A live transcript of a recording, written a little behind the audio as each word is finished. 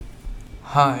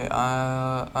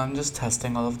Hi, I'm just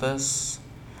testing all of this.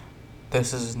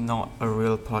 This is not a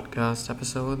real podcast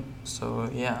episode, so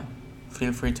yeah,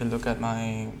 feel free to look at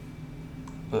my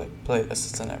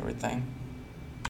playlists and everything.